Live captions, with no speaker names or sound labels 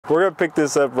We're gonna pick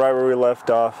this up right where we left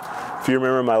off. If you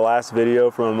remember, my last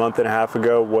video from a month and a half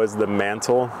ago was the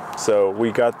mantle. So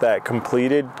we got that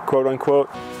completed, quote unquote.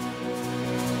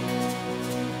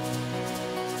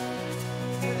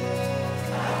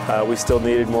 We still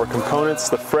needed more components,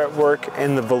 the fretwork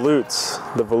and the volutes.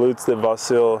 The volutes that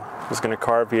Vasil was gonna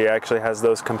carve, he actually has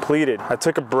those completed. I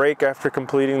took a break after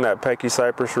completing that Pecky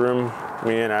Cypress room.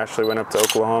 Me and Ashley went up to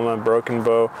Oklahoma, Broken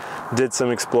Bow, did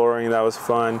some exploring, that was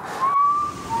fun.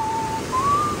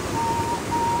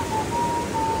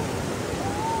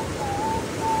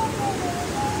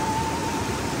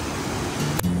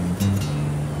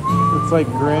 It's like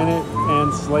granite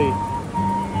and slate.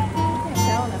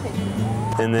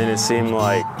 And then it seemed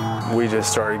like we just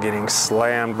started getting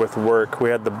slammed with work. We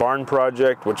had the barn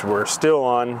project, which we're still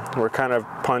on. We're kind of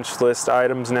punch list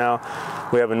items now.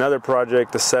 We have another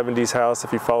project, the 70s house.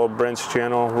 If you follow Brent's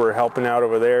channel, we're helping out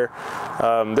over there.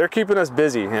 They're keeping us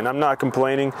busy, and I'm not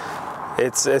complaining.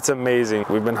 It's amazing.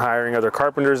 We've been hiring other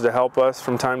carpenters to help us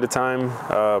from time to time.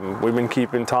 We've been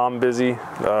keeping Tom busy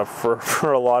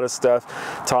for a lot of stuff.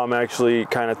 Tom actually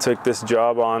kind of took this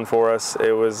job on for us.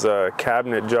 It was a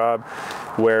cabinet job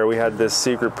where we had this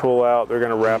secret pull out. They're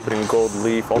gonna wrap it in gold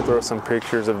leaf. I'll throw some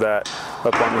pictures of that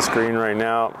up on the screen right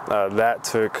now. That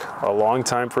took a long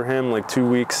time for him, like 2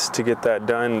 weeks to get that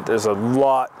done. There's a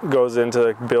lot goes into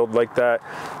a build like that,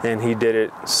 and he did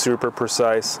it super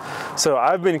precise. So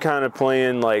I've been kind of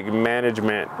playing like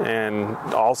management and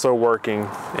also working,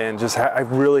 and just I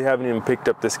really haven't even picked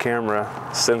up this camera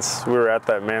since we were at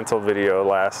that mantle video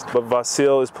last. But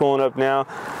Vasil is pulling up now,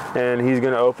 and he's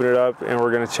gonna open it up, and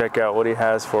we're gonna check out what he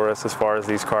has for us as far as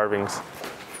these carvings.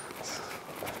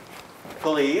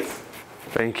 Please.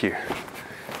 Thank you.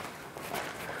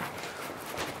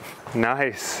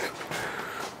 Nice.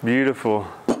 Beautiful.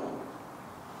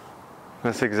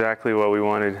 That's exactly what we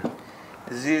wanted.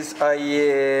 This I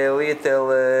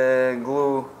little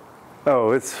glue.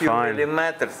 Oh, it's few fine.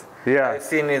 Millimeters. Yeah. I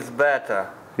think it's better.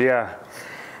 Yeah.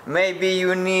 Maybe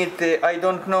you need, I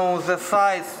don't know the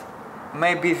size,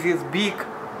 maybe this big.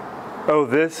 Oh,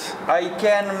 this? I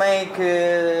can make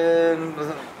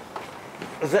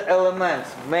the elements,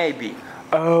 maybe.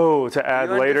 Oh, to add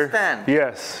you later? Understand?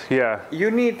 Yes, yeah. You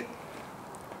need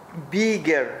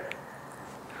bigger.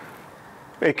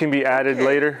 It can be added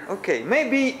later? Okay,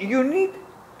 maybe you need.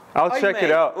 I'll check it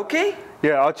out. Okay?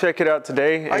 Yeah, I'll check it out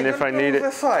today, and if I need it. I don't know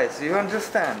the size, you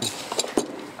understand?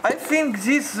 I think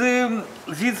this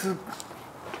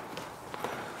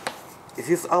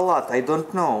a lot, I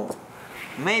don't know.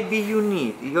 Maybe you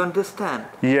need, you understand?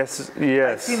 Yes,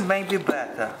 yes. I think maybe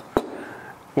better.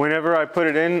 Whenever I put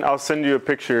it in, I'll send you a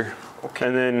picture, okay,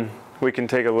 and then we can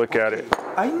take a look at it.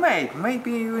 I made,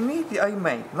 maybe you need, I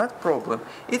made, not problem.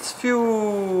 It's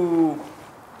few,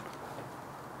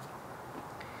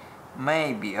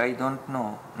 maybe, I don't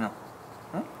know, no.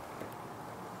 Hmm?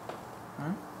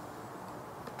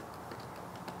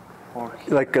 Hmm?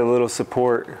 Like a little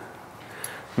support,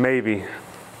 maybe.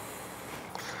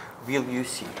 Will you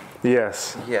see?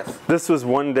 Yes. Yes. This was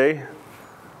one day.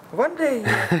 One day.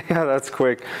 Yeah, that's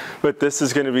quick. But this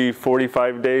is going to be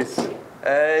 45 days.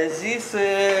 This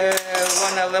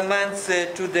one element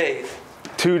 2 days.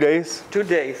 2 days? 2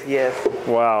 days, yes.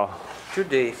 Wow. 2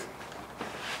 days.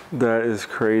 That is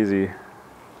crazy.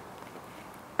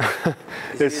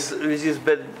 This is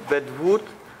bed wood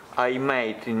I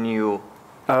made new.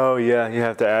 Oh yeah, you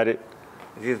have to add it.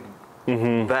 This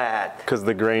bad. Because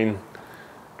the grain.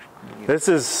 This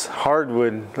is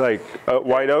hardwood, like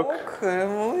white oak. A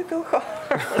little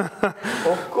hard.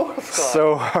 Of course hard.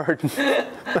 So hard.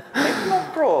 It's no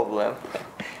problem.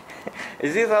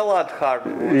 This is a lot hard.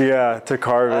 Yeah, to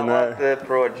carve in that. The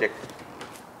project.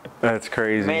 That's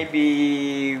crazy.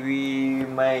 Maybe we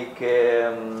make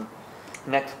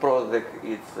next project.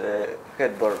 It's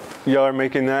headboard. Y'all are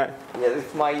making that? Yeah,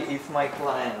 it's my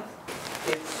client.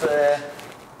 It's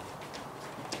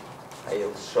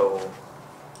I'll show.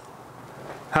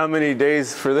 How many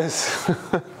days for this?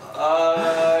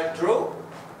 Draw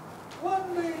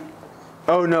 1 day.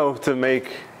 Oh no, to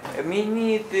make. We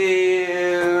need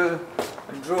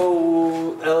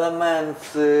draw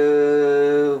elements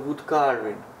wood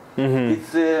carving.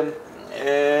 It's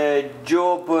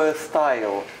job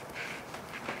style.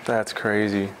 That's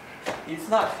crazy. It's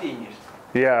not finished.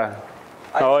 Yeah,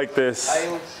 I like this.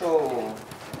 I'll show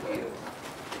you.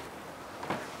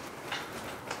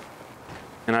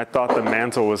 And I thought the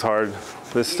mantle was hard.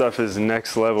 This stuff is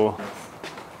next level.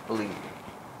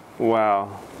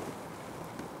 Wow.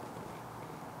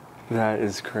 That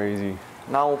is crazy.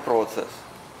 Now process.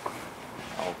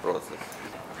 Now process.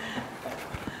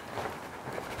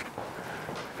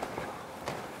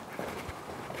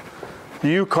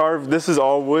 You carved, this is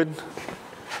all wood?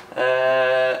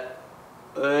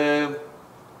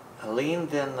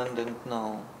 Linden, I don't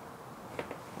know.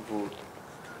 Wood.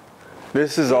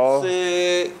 This is all?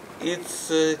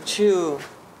 It's two.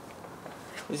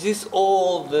 This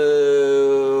old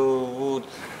wood,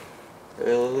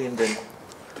 linden.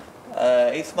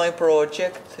 It's my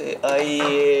project.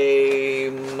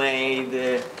 I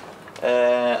made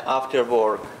after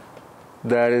work.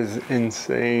 That is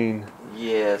insane.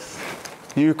 Yes.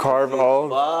 You carve all?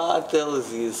 Bottle,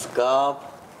 this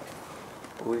cup.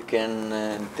 We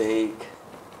can take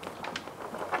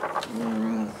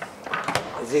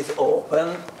this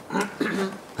open.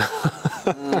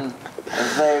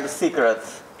 Their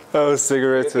secrets. Oh,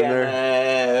 cigarettes You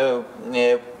in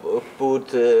there.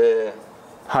 Put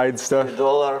Hide stuff.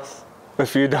 $2. A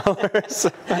few dollars.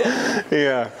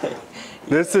 Yeah.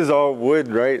 This is all wood,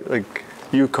 right? Like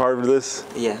you carved this?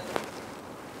 Yeah.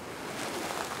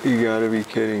 You gotta be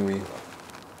kidding me.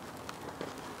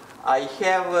 I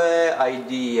have an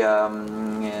idea.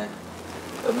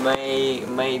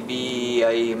 Maybe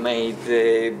I made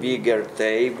a bigger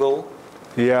table.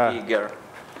 Yeah. Bigger.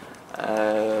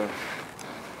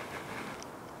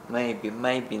 Maybe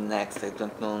next. I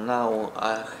don't know. Now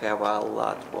I have a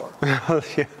lot more.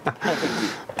 Yeah.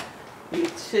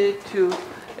 It's two.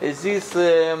 This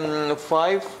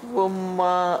 5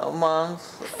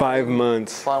 months. 5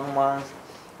 months. 5 months.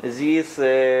 This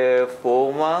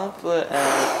 4 months and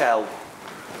half.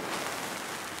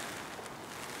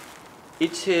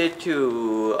 It's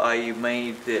two I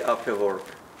made after work.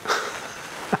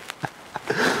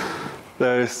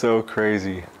 That is so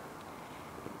crazy.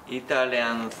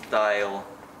 Italian style.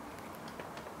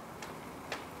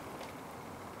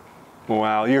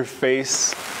 Wow, your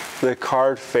face, the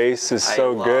carved face is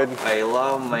so good. I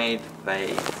love made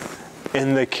face.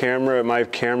 And the camera, my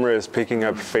camera is picking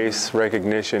up face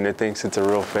recognition. It thinks it's a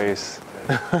real face.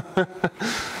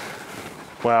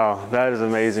 Wow, that is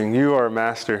amazing. You are a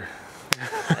master.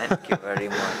 Thank you very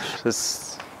much.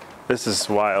 This is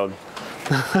wild.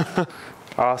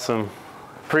 Awesome.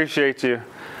 Appreciate you.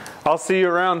 I'll see you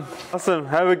around. Awesome.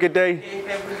 Have a good day.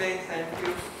 Have a good day. Thank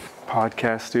you.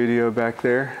 Podcast studio back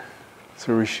there.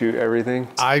 So we shoot everything.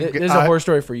 There's a horror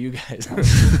story for you guys.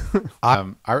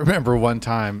 I remember one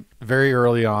time very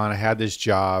early on, I had this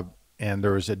job and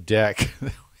there was a deck.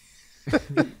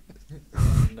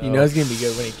 You know it's going to be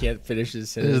good when he can't finish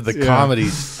his sentence. This is the comedy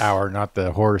hour, not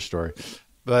the horror story.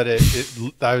 But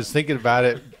I was thinking about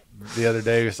it the other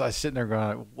day. I was sitting there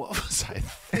going, what was I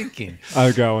thinking?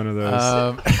 I've got one of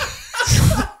those.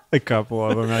 A couple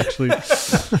of them, actually.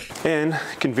 And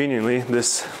conveniently,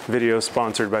 this video is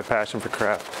sponsored by Passion for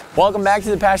Craft. Welcome back to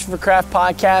the Passion for Craft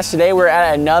podcast. Today we're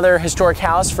at another historic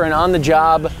house for an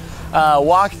on-the-job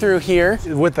walkthrough here.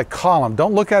 With the column,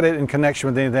 don't look at it in connection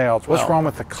with anything else. What's wrong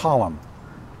with the column?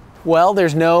 Well,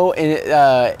 there's no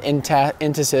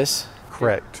entasis.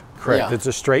 Correct. Yeah. It's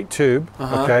a straight tube.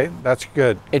 Okay, that's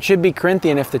good. It should be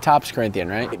Corinthian if the top's Corinthian,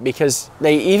 right? Because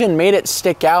they even made it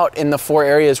stick out in the 4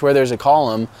 areas where there's a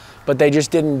column, but they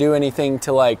just didn't do anything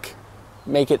to like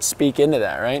make it speak into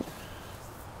that, right?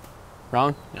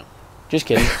 Wrong? No. Just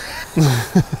kidding.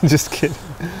 Just kidding.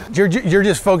 You're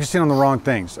just focusing on the wrong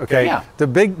things. Okay. Yeah. The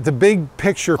big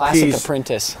picture Classic piece.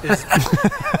 apprentice.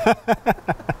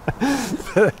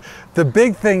 The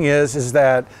big thing is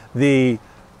that the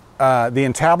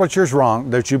entablature is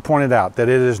wrong, that you pointed out, that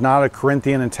it is not a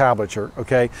Corinthian entablature,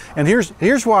 okay? And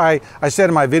here's why I said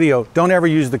in my video, don't ever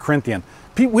use the Corinthian.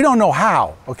 We don't know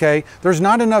how, okay? There's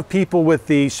not enough people with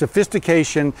the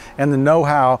sophistication and the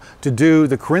know-how to do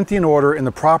the Corinthian order in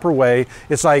the proper way.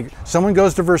 It's like someone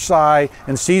goes to Versailles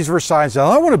and sees Versailles and says,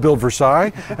 I want to build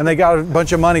Versailles, and they got a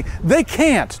bunch of money. They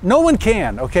can't. No one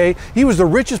can, okay? He was the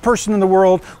richest person in the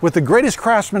world with the greatest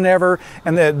craftsman ever,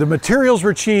 and the materials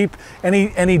were cheap, and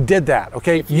he did that,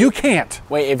 okay? You can't.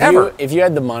 Wait, if you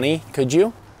had the money, could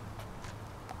you?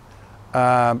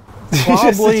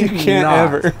 Probably you can't not.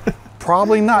 ever.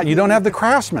 Probably not. You don't have the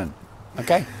craftsmen.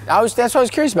 Okay. That's what I was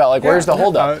curious about. Like, where's the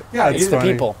holdup? It's the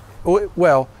funny. people.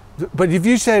 Well, but if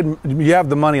you said you have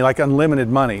the money, like unlimited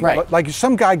money, Right. like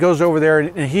some guy goes over there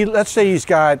and let's say he's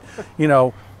got,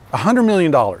 $100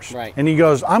 million. Right. And he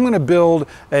goes, I'm going to build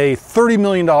a $30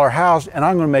 million house and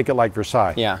I'm going to make it like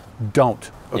Versailles. Yeah.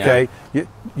 Don't. Okay.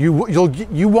 You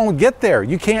won't get there.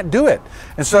 You can't do it.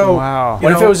 And so, Wow.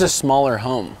 What if it was a smaller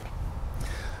home?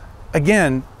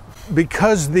 Again,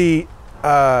 because the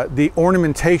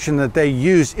ornamentation that they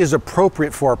use is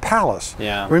appropriate for a palace.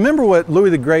 Yeah. Remember what Louis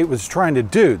the Great was trying to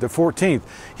do, the 14th.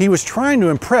 He was trying to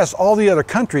impress all the other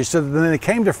countries so that when they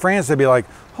came to France, they'd be like,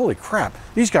 holy crap,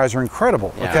 these guys are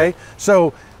incredible, Yeah. okay?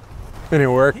 So And it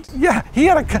worked? Yeah, he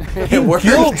had he worked.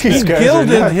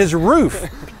 gilded his roof.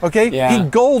 Okay, Yeah. he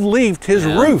gold leafed his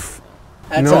roof.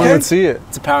 That's No one a, would see it.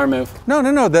 it's a power move. No,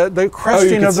 the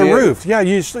cresting could of the see it? roof. Yeah,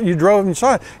 you drove and you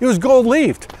saw it. It was gold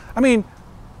leafed. I mean,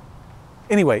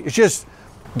 anyway, it's just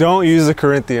Don't use the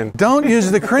Corinthian. don't use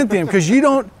the Corinthian because you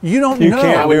don't You know.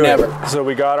 can't I would do it. never. So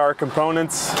we got our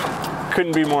components.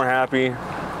 Couldn't be more happy.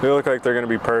 They look like they're gonna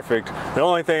be perfect. The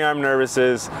only thing I'm nervous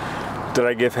is, did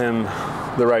I give him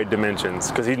the right dimensions?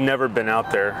 Because he'd never been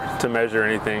out there to measure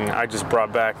anything. I just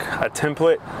brought back a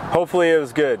template. Hopefully it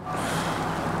was good.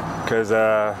 Because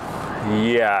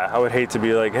yeah, I would hate to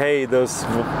be like, hey, those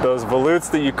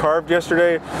volutes that you carved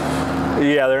yesterday,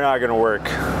 yeah, they're not gonna work.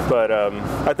 But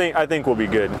I think we'll be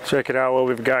good. Check it out what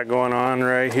we've got going on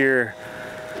right here.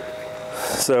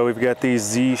 So we've got these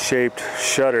Z-shaped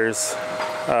shutters.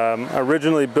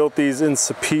 Originally built these in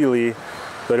sapele,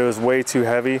 but it was way too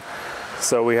heavy.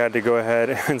 So we had to go ahead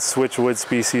and switch wood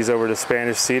species over to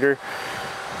Spanish cedar.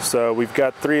 So we've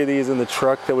got 3 of these in the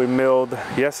truck that we milled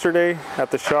yesterday at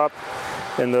the shop,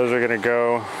 and those are gonna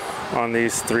go on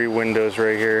these 3 windows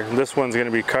right here. This one's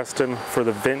gonna be custom for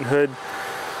the vent hood.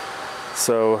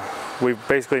 So we've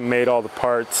basically made all the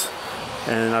parts,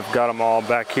 and I've got them all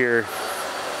back here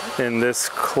in this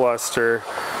cluster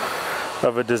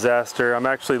of a disaster. I'm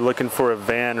actually looking for a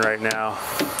van right now.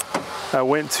 I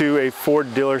went to a Ford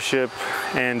dealership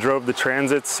and drove the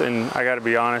Transits, and I gotta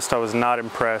be honest, I was not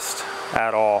impressed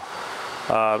at all.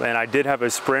 And I did have a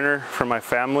Sprinter from my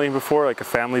family before, like a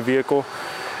family vehicle,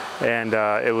 and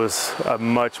it was a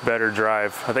much better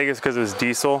drive. I think it's because it was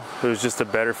diesel. It was just a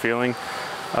better feeling.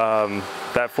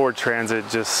 That Ford Transit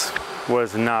just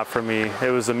was not for me.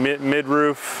 It was a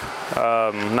mid-roof,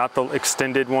 not the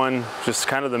extended one, just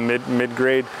kind of the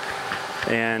mid-grade.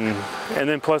 And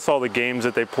then plus all the games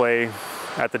that they play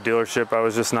at the dealership, I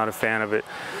was just not a fan of it.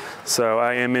 So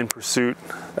I am in pursuit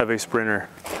of a Sprinter.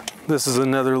 This is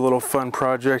another little fun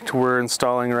project we're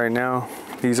installing right now.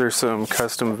 These are some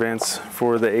custom vents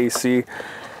for the AC,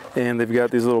 and they've got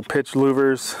these little pitch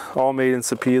louvers, all made in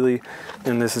sapele,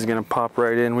 and this is gonna pop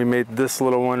right in. We made this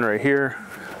little one right here.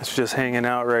 It's just hanging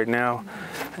out right now.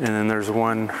 And then there's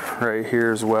one right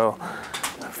here as well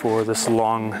for this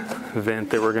long vent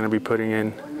that we're gonna be putting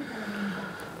in.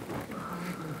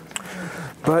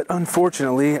 But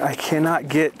unfortunately, I cannot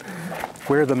get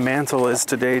where the mantle is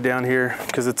today down here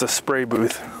because it's a spray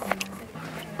booth.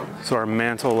 So our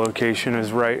mantle location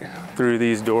is right through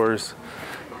these doors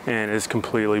and is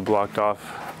completely blocked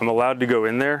off. I'm allowed to go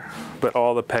in there, but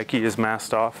all the pecky is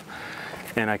masked off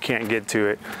and I can't get to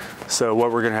it. So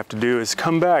what we're gonna have to do is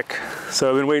come back. So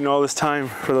I've been waiting all this time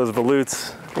for those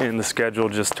volutes, and the schedule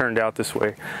just turned out this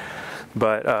way.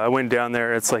 But I went down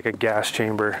there, it's like a gas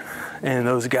chamber, and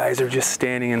those guys are just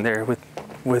standing in there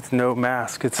with no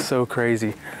mask. It's so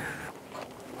crazy.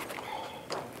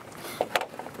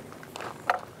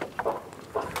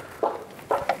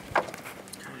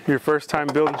 Your first time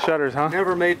building shutters, huh?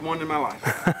 Never made one in my life.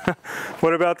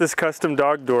 What about this custom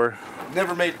dog door?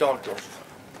 Never made dog doors.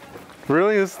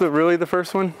 Really? This is really the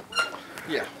first one?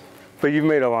 Yeah. But you've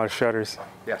made a lot of shutters.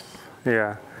 Yes.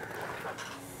 Yeah.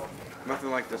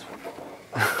 Nothing like this one.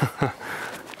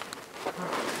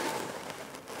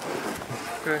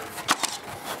 Okay.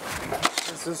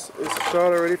 Is the shot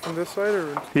already from this side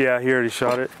or? Yeah, he already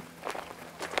shot it.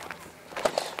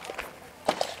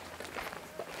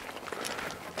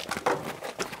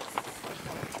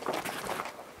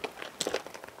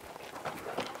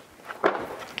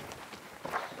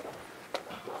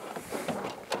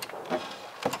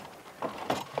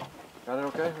 Got it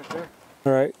okay right there?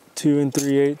 All right, 2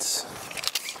 3/8.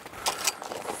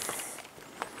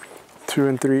 2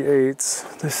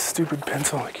 3/8. This stupid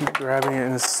pencil, I keep grabbing it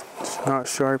and it's not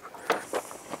sharp.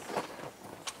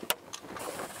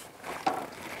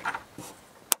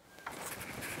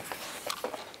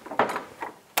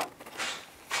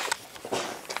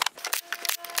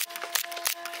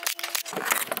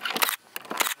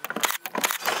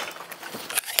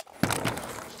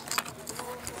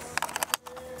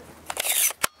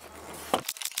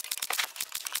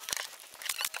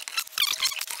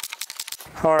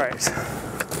 All right,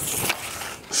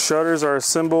 shutters are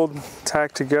assembled,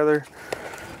 tacked together.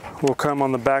 We'll come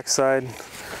on the back side,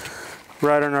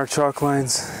 right on our chalk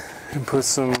lines, and put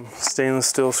some stainless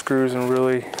steel screws and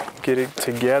really get it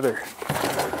together.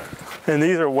 And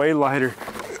these are way lighter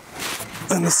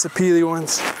than the sapele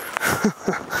ones.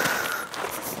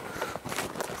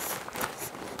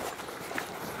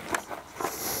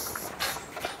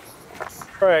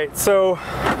 All right, so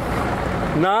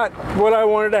not what I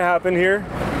wanted to happen here,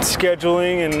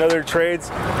 scheduling and other trades.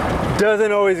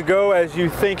 doesn't always go as you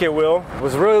think it will.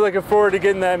 Was really looking forward to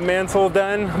getting that mantle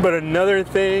done, but another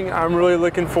thing I'm really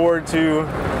looking forward to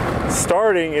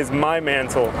starting is my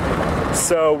mantle.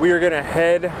 So we are gonna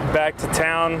head back to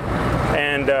town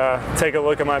and take a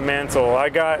look at my mantle. I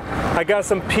got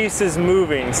some pieces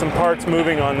moving, some parts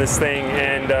moving on this thing,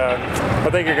 and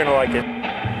I think you're gonna like it.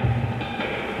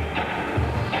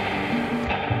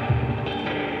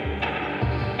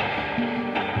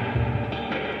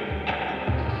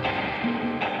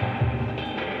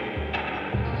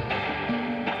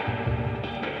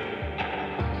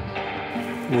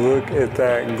 Look at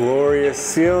that glorious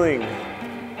ceiling.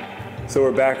 So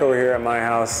we're back over here at my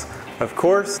house, of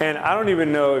course, and I don't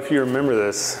even know if you remember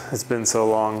this. It's been so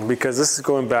long, because this is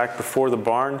going back before the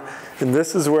barn, and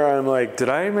this is where I'm like, did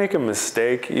I make a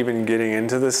mistake even getting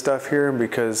into this stuff here?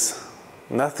 Because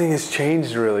nothing has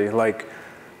changed really. Like,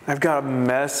 I've got a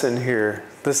mess in here.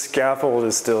 The scaffold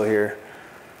is still here.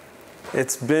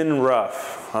 It's been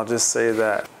rough, I'll just say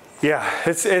that. Yeah,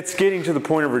 it's getting to the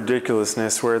point of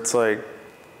ridiculousness where it's like,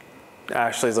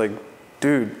 Ashley's like,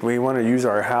 dude, we want to use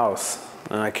our house,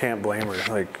 and I can't blame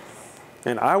her. Like,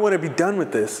 and I want to be done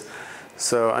with this.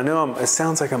 So I know it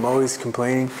sounds like I'm always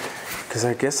complaining, because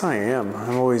I guess I am.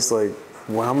 I'm always like,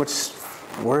 well,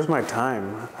 where's my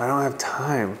time? I don't have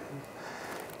time.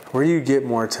 Where do you get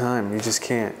more time? You just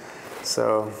can't.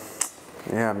 So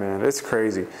yeah, man, it's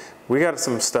crazy. We got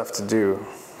some stuff to do.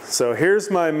 So here's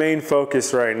my main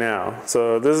focus right now.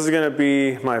 So this is gonna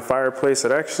be my fireplace.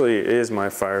 It actually is my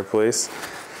fireplace.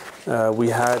 We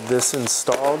had this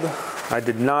installed. I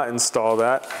did not install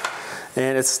that.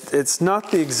 And it's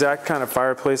not the exact kind of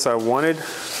fireplace I wanted.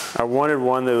 I wanted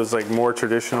one that was like more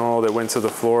traditional, that went to the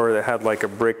floor, that had like a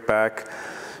brick back,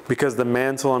 because the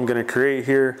mantle I'm gonna create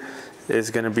here is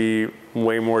gonna be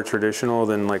way more traditional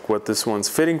than like what this one's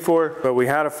fitting for. But we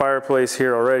had a fireplace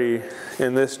here already,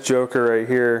 and this joker right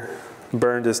here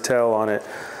burned his tail on it.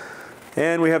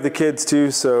 And we have the kids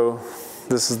too, so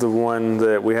this is the one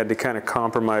that we had to kind of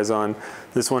compromise on.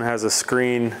 This one has a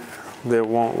screen that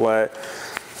won't let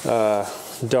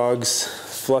dogs'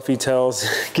 fluffy tails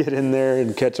get in there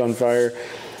and catch on fire.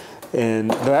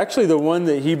 But actually the one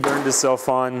that he burned himself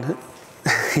on,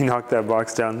 he knocked that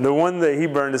box down. The one that he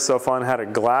burned himself on had a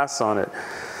glass on it.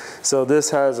 So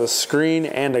this has a screen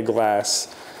and a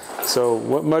glass. So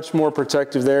much more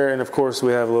protective there. And of course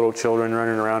we have little children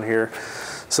running around here.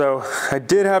 So I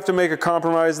did have to make a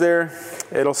compromise there.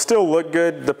 It'll still look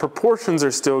good. The proportions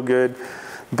are still good,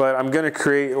 but I'm gonna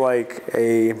create like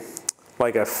a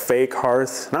fake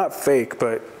hearth. Not fake,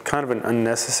 but kind of an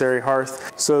unnecessary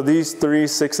hearth. So these three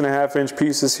 6.5-inch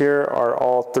pieces here are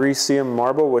all 3 cm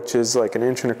marble, which is like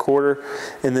 1.25 inches.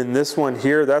 And then this one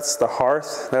here, that's the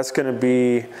hearth. That's gonna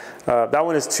be, that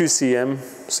one is 2 cm.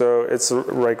 So it's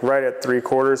like right at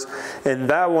 3/4. And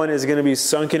that one is gonna be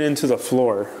sunken into the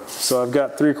floor. So I've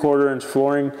got 3/4 inch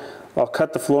flooring. I'll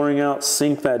cut the flooring out,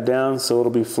 sink that down so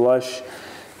it'll be flush,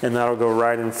 and that'll go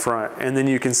right in front. And then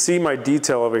you can see my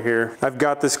detail over here. I've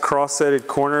got this cross-setted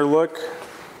corner look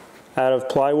out of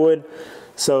plywood.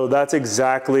 So that's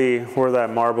exactly where that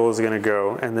marble is gonna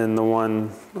go. And then the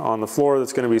one on the floor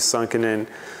that's gonna be sunken in.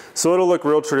 So it'll look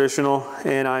real traditional.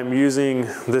 And I'm using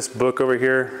this book over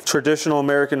here, Traditional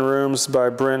American Rooms by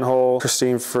Bryn Hull,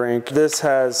 Christine Frank. This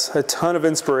has a ton of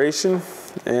inspiration,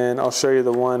 and I'll show you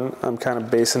the one I'm kind of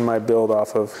basing my build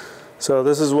off of. So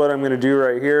this is what I'm gonna do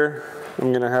right here.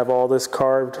 I'm gonna have all this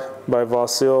carved by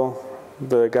Vasil,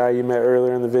 the guy you met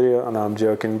earlier in the video. Oh, no, I'm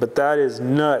joking, but that is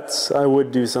nuts. I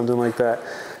would do something like that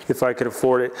if I could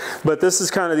afford it. But this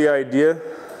is kind of the idea.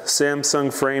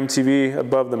 Samsung frame TV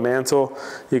above the mantle.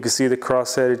 You can see the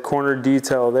cross-headed corner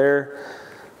detail there.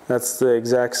 That's the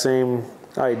exact same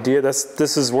idea.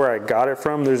 This is where I got it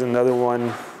from. There's another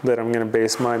one that I'm gonna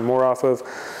base mine more off of.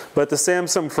 But the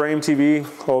Samsung frame TV,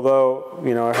 although,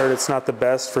 you know, I heard it's not the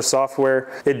best for software,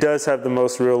 it does have the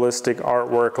most realistic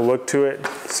artwork look to it.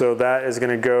 So that is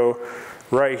gonna go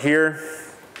right here.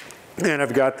 And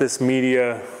I've got this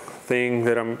media thing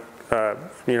that I'm,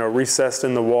 you know, recessed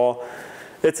in the wall.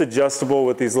 It's adjustable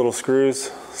with these little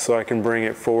screws, so I can bring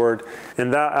it forward.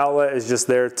 And that outlet is just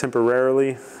there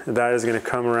temporarily. That is gonna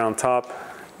come around top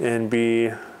and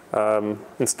be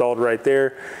installed right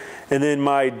there. And then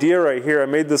my idea right here, I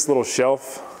made this little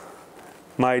shelf.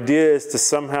 My idea is to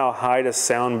somehow hide a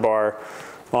sound bar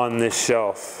on this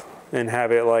shelf and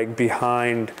have it like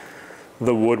behind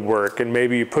the woodwork. And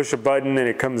maybe you push a button and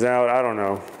it comes out, I don't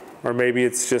know. Or maybe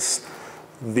it's just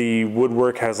the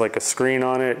woodwork has like a screen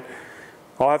on it.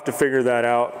 I'll have to figure that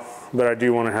out, but I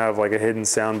do want to have like a hidden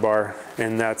sound bar,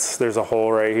 and there's a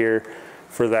hole right here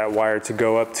for that wire to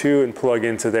go up to and plug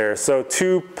into there. So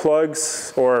 2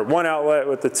 plugs, or 1 outlet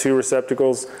with the 2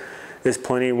 receptacles is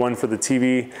plenty, 1 for the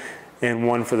TV and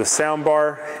 1 for the sound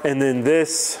bar. And then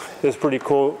this is pretty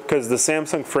cool because the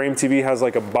Samsung Frame TV has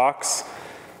like a box,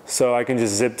 so I can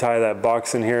just zip tie that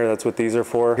box in here. That's what these are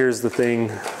for. Here's the thing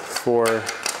for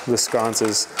the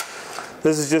sconces.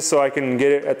 This is just so I can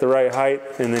get it at the right height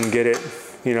and then get it,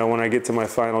 you know, when I get to my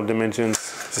final dimensions,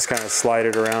 just kind of slide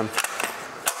it around.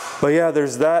 But yeah,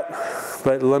 there's that.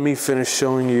 But let me finish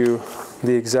showing you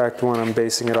the exact one I'm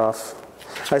basing it off.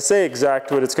 I say exact,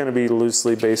 but it's gonna be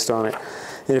loosely based on it.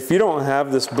 And if you don't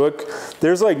have this book,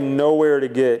 there's like nowhere to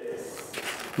get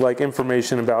like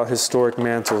information about historic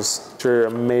mantles. They're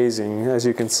amazing, as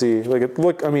you can see.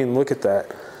 Look, I mean, look at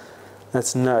that.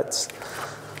 That's nuts.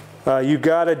 You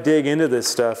gotta dig into this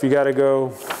stuff. You gotta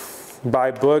go buy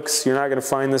books. You're not gonna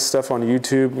find this stuff on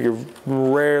YouTube. You're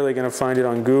rarely gonna find it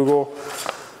on Google.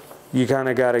 You kind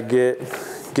of got to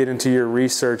get into your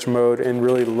research mode and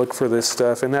really look for this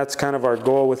stuff. And that's kind of our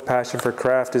goal with Passion for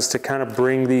Craft, is to kind of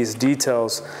bring these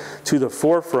details to the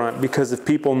forefront, because if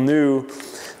people knew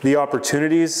the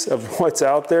opportunities of what's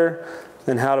out there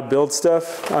and how to build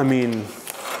stuff, I mean,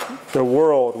 the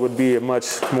world would be a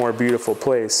much more beautiful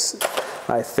place,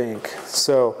 I think.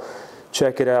 So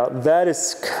check it out. That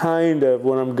is kind of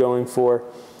what I'm going for.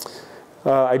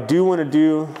 I do want to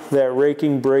do that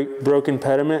raking broken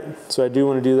pediment, so I do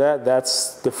want to do that.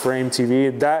 That's the Frame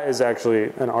TV. That is actually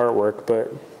an artwork,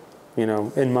 but you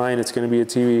know, in mine it's going to be a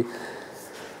TV.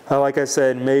 Like I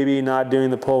said, maybe not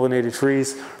doing the pulvinated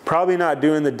frieze. Probably not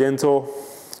doing the dental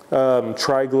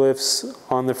triglyphs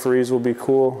on the frieze will be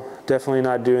cool. Definitely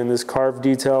not doing this carved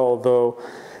detail, although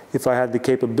if I had the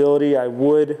capability, I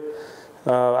would.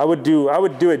 I would do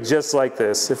it just like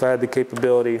this if I had the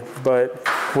capability, but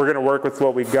we're gonna work with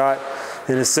what we got.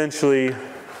 And essentially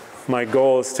my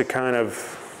goal is to kind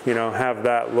of, you know, have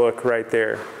that look right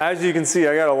there. As you can see,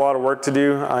 I got a lot of work to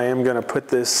do. I am gonna put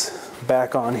this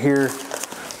back on here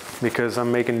because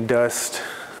I'm making dust,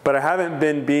 but I haven't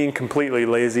been being completely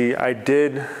lazy. I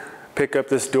did pick up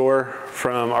this door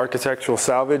from Architectural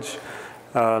Salvage.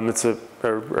 It's a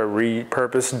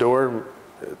repurposed door.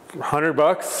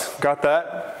 $100, got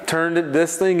that. Turned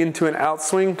this thing into an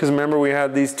outswing, because remember we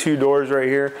had these 2 doors right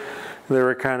here. They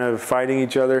were kind of fighting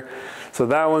each other. So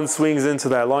that one swings into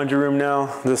that laundry room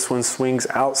now. This one swings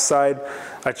outside.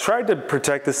 I tried to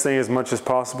protect this thing as much as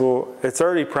possible. It's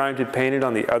already primed and painted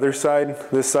on the other side.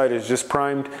 This side is just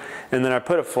primed. And then I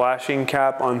put a flashing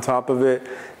cap on top of it.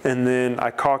 And then I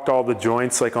caulked all the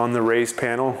joints like on the raised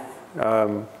panel.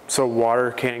 So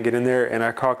water can't get in there, and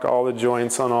I caulked all the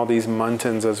joints on all these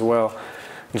muntins as well,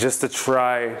 just to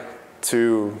try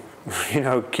to, you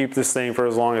know, keep this thing for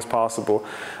as long as possible.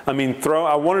 I mean,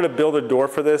 I wanted to build a door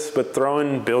for this, but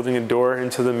building a door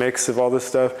into the mix of all this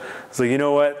stuff, so you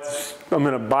know what, I'm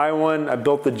gonna buy one. I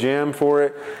built the jamb for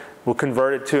it. We'll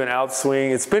convert it to an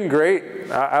outswing. It's been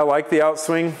great. I like the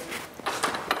outswing.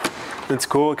 It's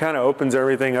cool. It kind of opens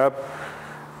everything up,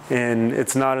 and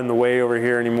it's not in the way over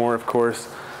here anymore, of course.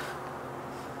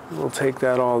 We'll take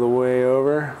that all the way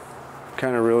over.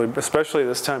 Kind of really, especially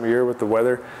this time of year with the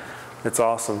weather, it's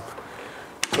awesome.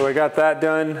 So I got that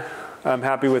done. I'm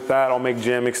happy with that. I'll make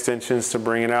jamb extensions to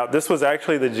bring it out. This was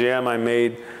actually the jamb I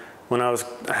made when I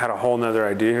had a whole nother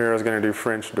idea here. I was gonna do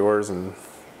French doors, and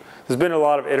there's been a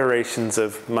lot of iterations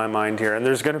of my mind here, and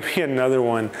there's gonna be another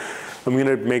one. I'm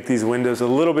gonna make these windows a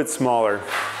little bit smaller.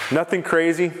 Nothing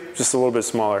crazy, just a little bit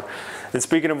smaller. And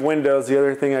speaking of windows, the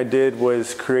other thing I did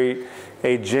was create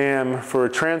a jamb for a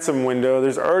transom window.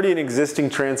 There's already an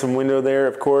existing transom window there,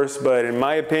 of course, but in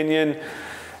my opinion,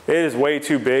 it is way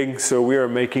too big, so we are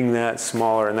making that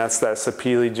smaller, and that's that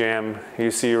Sapele jamb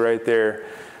you see right there.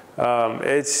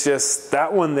 It's just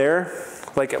that one there.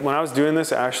 Like when I was doing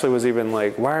this, Ashley was even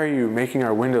like, why are you making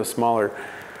our window smaller?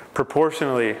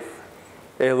 Proportionally,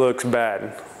 it looks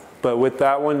bad. But with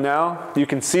that one now, you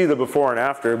can see the before and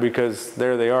after, because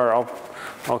there they are.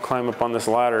 I'll climb up on this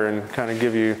ladder and kind of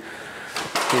give you,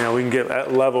 you know, we can get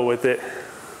at level with it.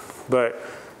 But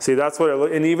see, that's what it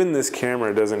looks, and even this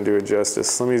camera doesn't do it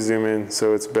justice. Let me zoom in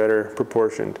so it's better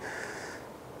proportioned.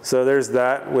 So there's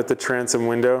that with the transom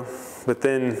window, but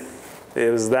then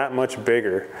it was that much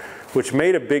bigger, which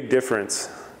made a big difference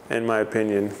in my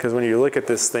opinion. Because when you look at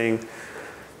this thing,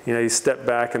 you know, you step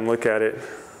back and look at it,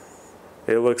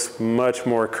 it looks much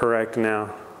more correct now.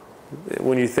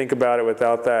 When you think about it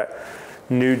without that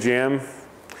new jamb,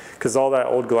 because all that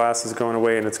old glass is going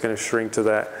away and it's going to shrink to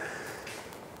that.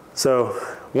 So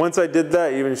once I did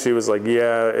that, even she was like,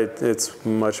 yeah, it's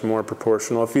much more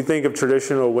proportional. If you think of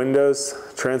traditional windows,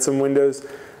 transom windows,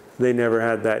 they never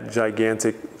had that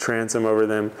gigantic transom over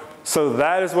them. So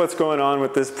that is what's going on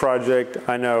with this project.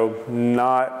 I know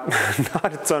not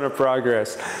a ton of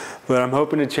progress, but I'm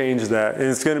hoping to change that. And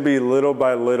it's gonna be little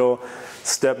by little,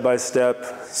 step by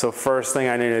step. So first thing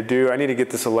I need to do, I need to get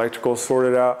this electrical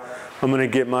sorted out. I'm gonna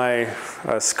get my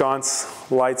sconce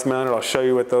lights mounted. I'll show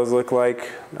you what those look like,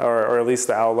 or at least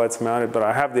the outlets mounted, but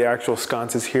I have the actual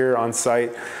sconces here on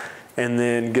site. And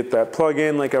then get that plug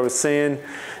in like I was saying,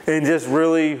 and just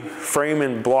really frame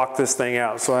and block this thing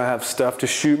out so I have stuff to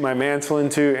shoot my mantle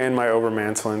into and my over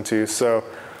mantle into. So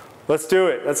let's do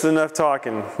it. That's enough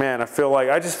talking. Man,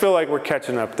 I just feel like we're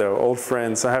catching up though, old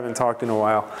friends. I haven't talked in a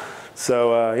while.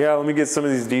 So yeah, let me get some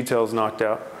of these details knocked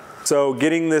out. So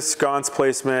getting this sconce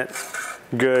placement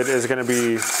good is gonna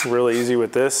be really easy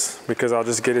with this because I'll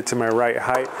just get it to my right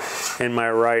height and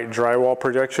my right drywall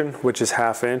projection, which is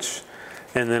 1/2 inch.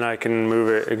 And then I can move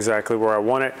it exactly where I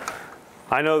want it.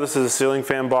 I know this is a ceiling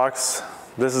fan box.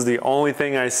 This is the only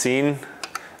thing I seen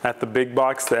at the big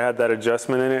box that had that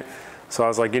adjustment in it. So I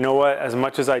was like, you know what, as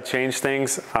much as I change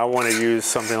things, I want to use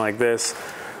something like this,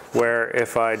 where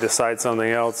if I decide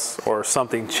something else or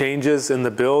something changes in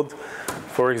the build,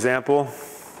 for example,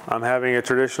 I'm having a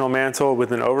traditional mantle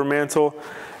with an over mantle.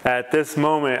 At this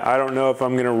moment, I don't know if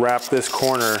I'm gonna wrap this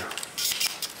corner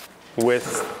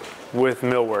with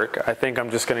millwork. I think I'm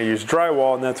just gonna use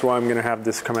drywall, and that's why I'm gonna have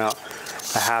this come out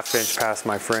 1/2 inch past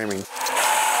my framing.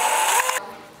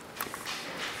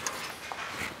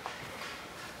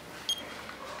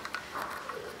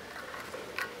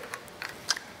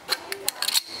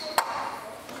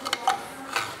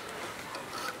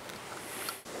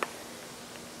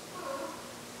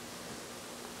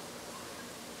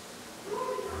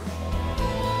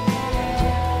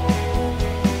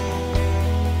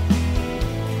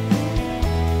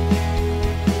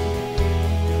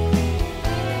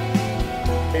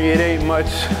 It ain't much,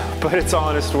 but it's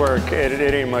honest work. It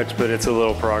ain't much, but it's a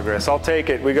little progress. I'll take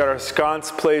it. We got our sconce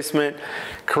placement,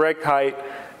 correct height,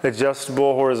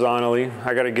 adjustable horizontally.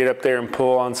 I got to get up there and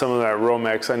pull on some of that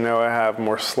Romex. I know I have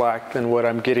more slack than what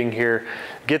I'm getting here.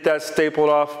 Get that stapled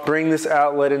off, bring this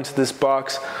outlet into this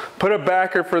box, put a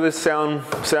backer for this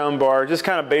sound bar, just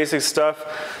kind of basic stuff.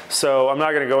 So I'm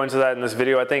not going to go into that in this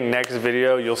video. I think next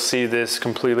video you'll see this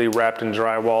completely wrapped in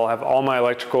drywall. I have all my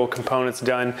electrical components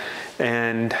done,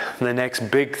 and the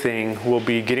next big thing will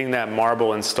be getting that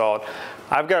marble installed.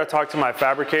 I've got to talk to my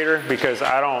fabricator because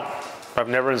I've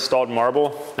never installed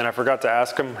marble, and I forgot to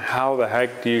ask him, how the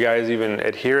heck do you guys even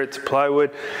adhere it to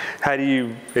plywood? How do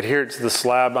you adhere it to the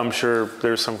slab? I'm sure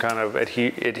there's some kind of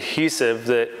adhesive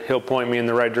that he'll point me in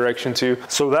the right direction to.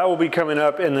 So that will be coming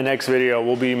up in the next video.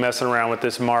 We'll be messing around with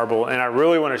this marble, and I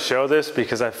really want to show this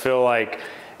because I feel like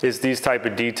it's these type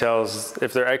of details,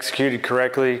 if they're executed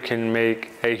correctly, can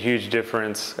make a huge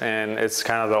difference. And it's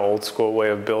kind of the old school way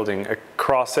of building a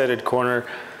cross-setted corner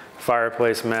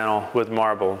fireplace mantle with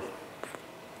marble.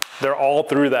 They're all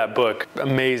through that book.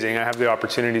 Amazing. I have the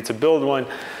opportunity to build one.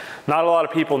 Not a lot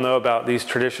of people know about these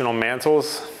traditional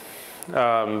mantles.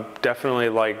 Definitely,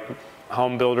 like,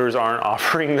 home builders aren't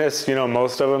offering this, you know,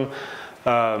 most of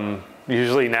them.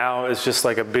 Usually now it's just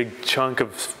like a big chunk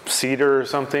of cedar or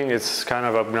something. It's kind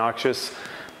of obnoxious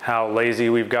how lazy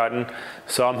we've gotten.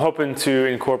 So I'm hoping to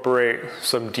incorporate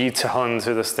some detail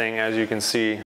into this thing, as you can see.